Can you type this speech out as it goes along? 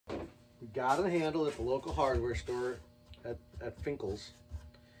got a handle at the local hardware store at Finkel's,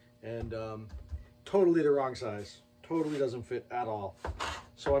 and totally the wrong size. Totally doesn't fit at all.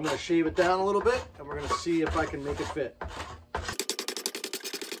 So I'm going to shave it down a little bit, and we're going to see if I can make it fit.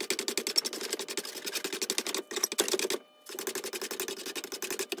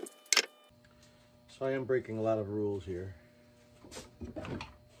 So I am breaking a lot of rules here.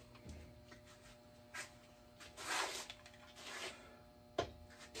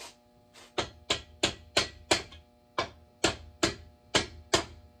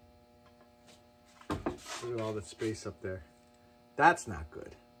 Look at all that space up there. That's not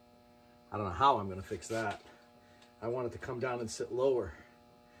good. I don't know how I'm going to fix that. I want it to come down and sit lower.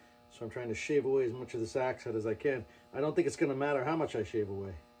 So I'm trying to shave away as much of this axe head as I can. I don't think it's going to matter how much I shave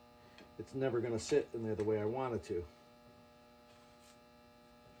away. It's never going to sit in there the way I want it to.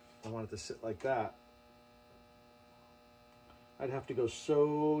 I want it to sit like that. I'd have to go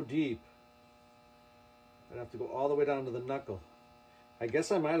so deep. I'd have to go all the way down to the knuckle. I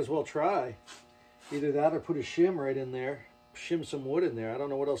guess I might as well try. Either that or put a shim right in there. Shim some wood in there. I don't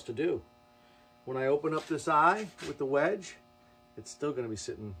know what else to do. When I open up this eye with the wedge, it's still going to be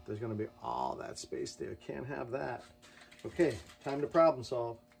sitting. There's going to be all that space there. Can't have that. Okay, time to problem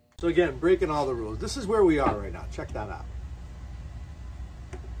solve. So again, breaking all the rules. This is where we are right now. Check that out.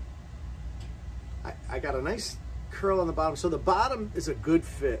 I got a nice curl on the bottom. So the bottom is a good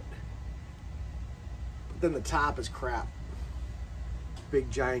fit. But then the top is crap. Big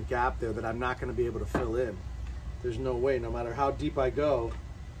giant gap there that I'm not going to be able to fill in. There's no way, no matter how deep I go,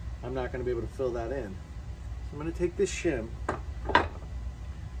 I'm not going to be able to fill that in. So I'm going to take this shim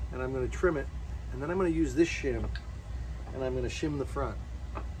and I'm going to trim it, and then I'm going to use this shim and I'm going to shim the front.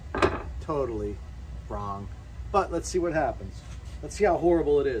 Totally wrong, but let's see what happens. Let's see how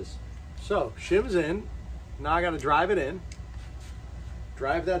horrible it is. So shim's in. Now I got to drive it in.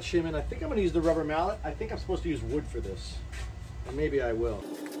 Drive that shim in. I think I'm going to use the rubber mallet. I think I'm supposed to use wood for this. Or maybe I will.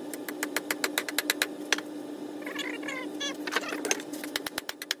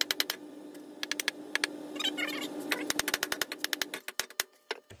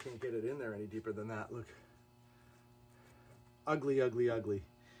 I can't get it in there any deeper than that. Look. Ugly, ugly, ugly.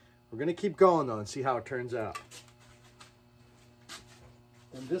 We're going to keep going though and see how it turns out.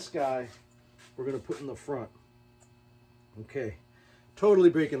 And this guy, we're going to put in the front. Okay. Totally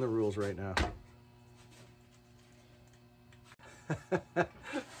breaking the rules right now.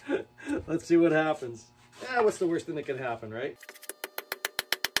 Let's see what happens. Yeah, what's the worst thing that can happen, right?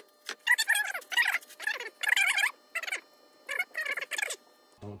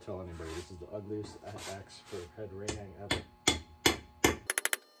 Don't tell anybody. This is the ugliest axe for head rehang ever.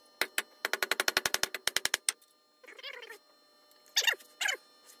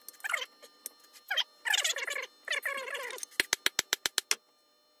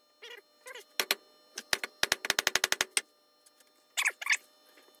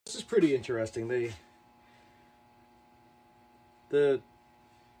 This is pretty interesting. Where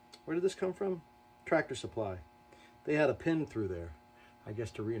did this come from? Tractor Supply. They had a pin through there, I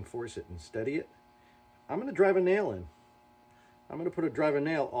guess to reinforce it and steady it. I'm going to drive a nail in. I'm going to drive a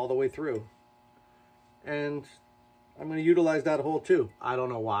nail all the way through. And I'm going to utilize that hole too. I don't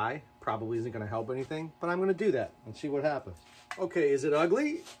know why. Probably isn't going to help anything, but I'm going to do that and see what happens. Okay, is it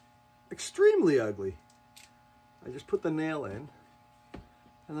ugly? Extremely ugly. I just put the nail in.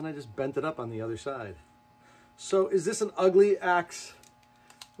 And then I just bent it up on the other side. So is this an ugly axe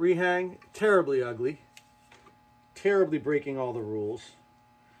rehang? Terribly ugly. Terribly breaking all the rules.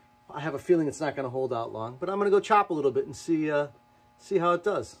 I have a feeling it's not going to hold out long, but I'm going to go chop a little bit and see how it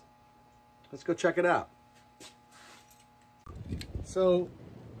does. Let's go check it out. So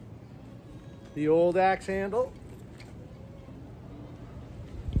the old axe handle,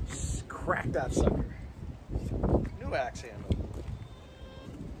 crack that sucker. New axe handle.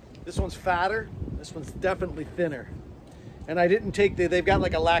 This one's fatter, this one's definitely thinner. And I didn't take they've got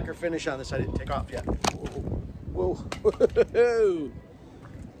like a lacquer finish on this I didn't take off yet. Whoa. Whoa.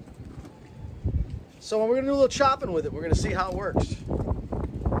 So we're gonna do a little chopping with it. We're gonna see how it works.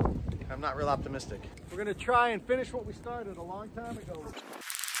 I'm not real optimistic. We're gonna try and finish what we started a long time ago.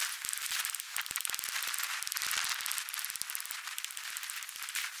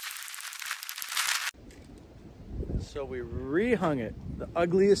 So we rehung it, the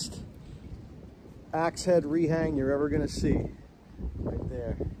ugliest axe head rehang you're ever gonna see, right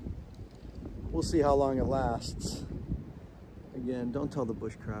there. We'll see how long it lasts. Again, don't tell the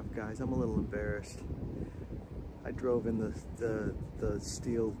bushcraft guys, I'm a little embarrassed. I drove in the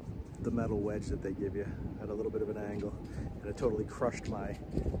metal wedge that they give you at a little bit of an angle, and it totally crushed my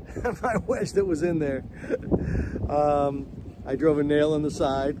my wedge that was in there. I drove a nail in the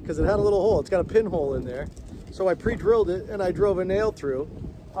side because it had a little hole. It's got a pinhole in there. So I pre-drilled it and I drove a nail through.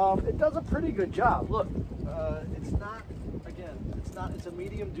 It does a pretty good job. Look, it's not, again, it's a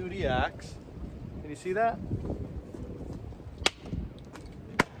medium duty axe. Can you see that?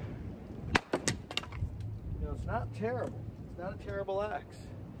 You know, it's not terrible. It's not a terrible axe.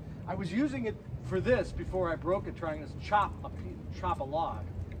 I was using it for this before I broke it, trying to chop a log.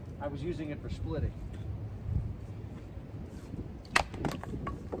 I was using it for splitting.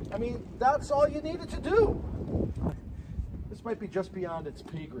 I mean, that's all you needed to do. This might be just beyond its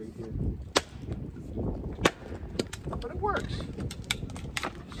pay grade here, but it works.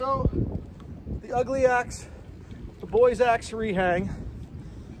 So, the ugly axe, the boys axe rehang,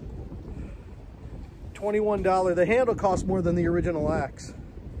 $21. The handle cost more than the original axe,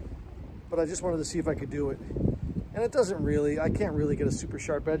 but I just wanted to see if I could do it. And it doesn't really, I can't really get a super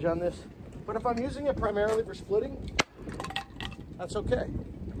sharp edge on this, but if I'm using it primarily for splitting, that's okay.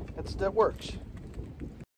 That works.